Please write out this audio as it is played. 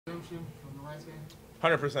Redemption from the last game?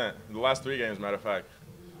 100%. The last 3 games, matter of fact.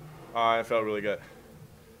 It felt really good.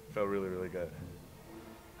 Felt really, really good.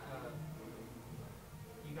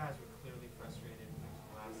 You guys were clearly frustrated with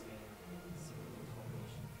the last game, seeing the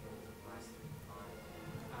culmination of the last 3 to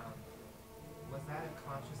 5. Was that a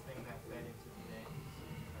conscious thing that fed into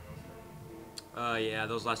today? Yeah,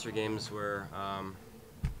 those last 3 games were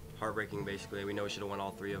heartbreaking, basically. We know we should have won all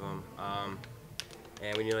 3 of them.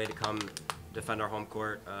 And we needed to come defend our home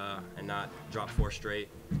court and not drop 4 straight.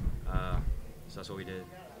 So that's what we did.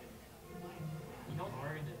 You held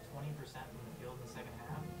Oregon to 20% from the field in the second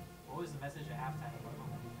half. What was the message at halftime about on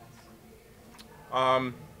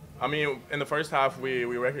defense? I mean, in the first half, we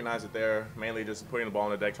recognized it there, mainly just putting the ball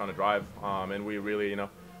on the deck, trying to drive. And we really,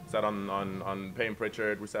 sat on Peyton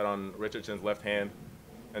Pritchard. We sat on Richardson's left hand.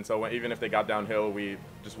 And so even if they got downhill, we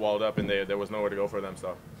just walled up, and there was nowhere to go for them.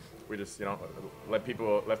 So we just, left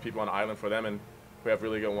people on the island for them, and we have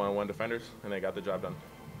really good one-on-one defenders, and they got the job done.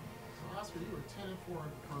 So Oscar, you were 10-4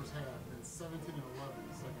 in the first half, and 17-11 in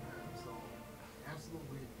the second half. So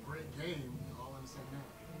absolutely great game, all in the second half.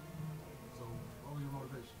 So what was your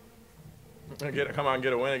motivation? Come out and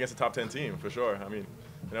get a win against a top 10 team, for sure. I mean,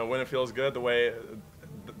 when it feels good,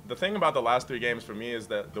 the thing about the last 3 games for me is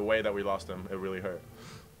that the way that we lost them, it really hurt.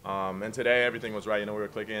 And today everything was right. We were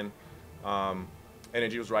clicking.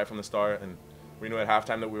 Energy was right from the start, and we knew at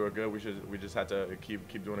halftime that we were good. We just had to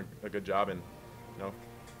keep doing a good job, and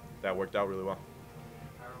that worked out really well.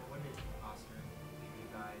 What did Oscar give you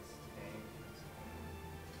guys today?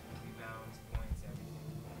 Rebounds, points,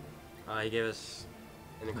 everything. He gave us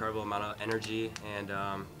an incredible amount of energy, and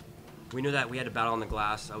we knew that we had to battle on the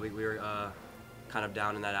glass. We were kind of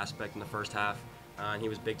down in that aspect in the first half, and he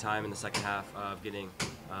was big time in the second half of getting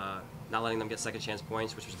not letting them get second chance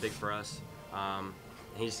points, which was big for us.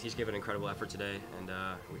 He's given an incredible effort today, and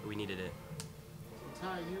we needed it. So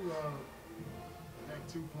Ty, you had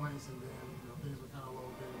 2 points, and then things were kind of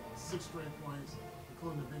low. Then 6 straight points,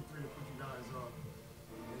 including the big 3 to put you guys up.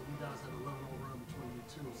 And you guys had 11 over between you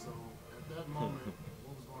two. So at that moment,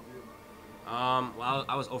 what was going to be about? Well,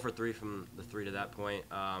 I was 0 for 3 from the 3 to that point,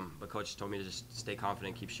 but coach told me to just stay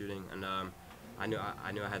confident, keep shooting, and I knew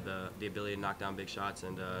I had the ability to knock down big shots,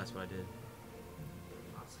 and that's what I did.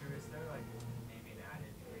 Oscar, is there maybe an added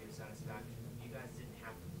degree of satisfaction? You guys didn't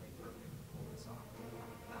have to play perfect to pull this off.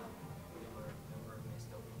 There were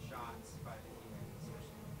missed open shots by the end,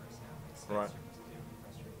 especially in the first half. Right. Spencer was clearly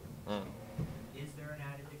frustrated. Is there an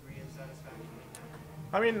added degree of satisfaction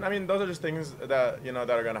in that? I mean, those are just things that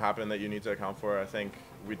that are going to happen that you need to account for. I think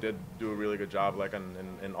we did do a really good job,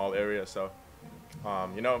 in all areas. So,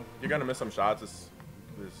 you're going to miss some shots.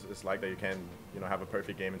 It's like that. You can't have a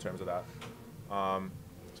perfect game in terms of that.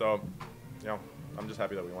 So, I'm just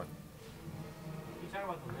happy that we won. You talk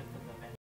about the lift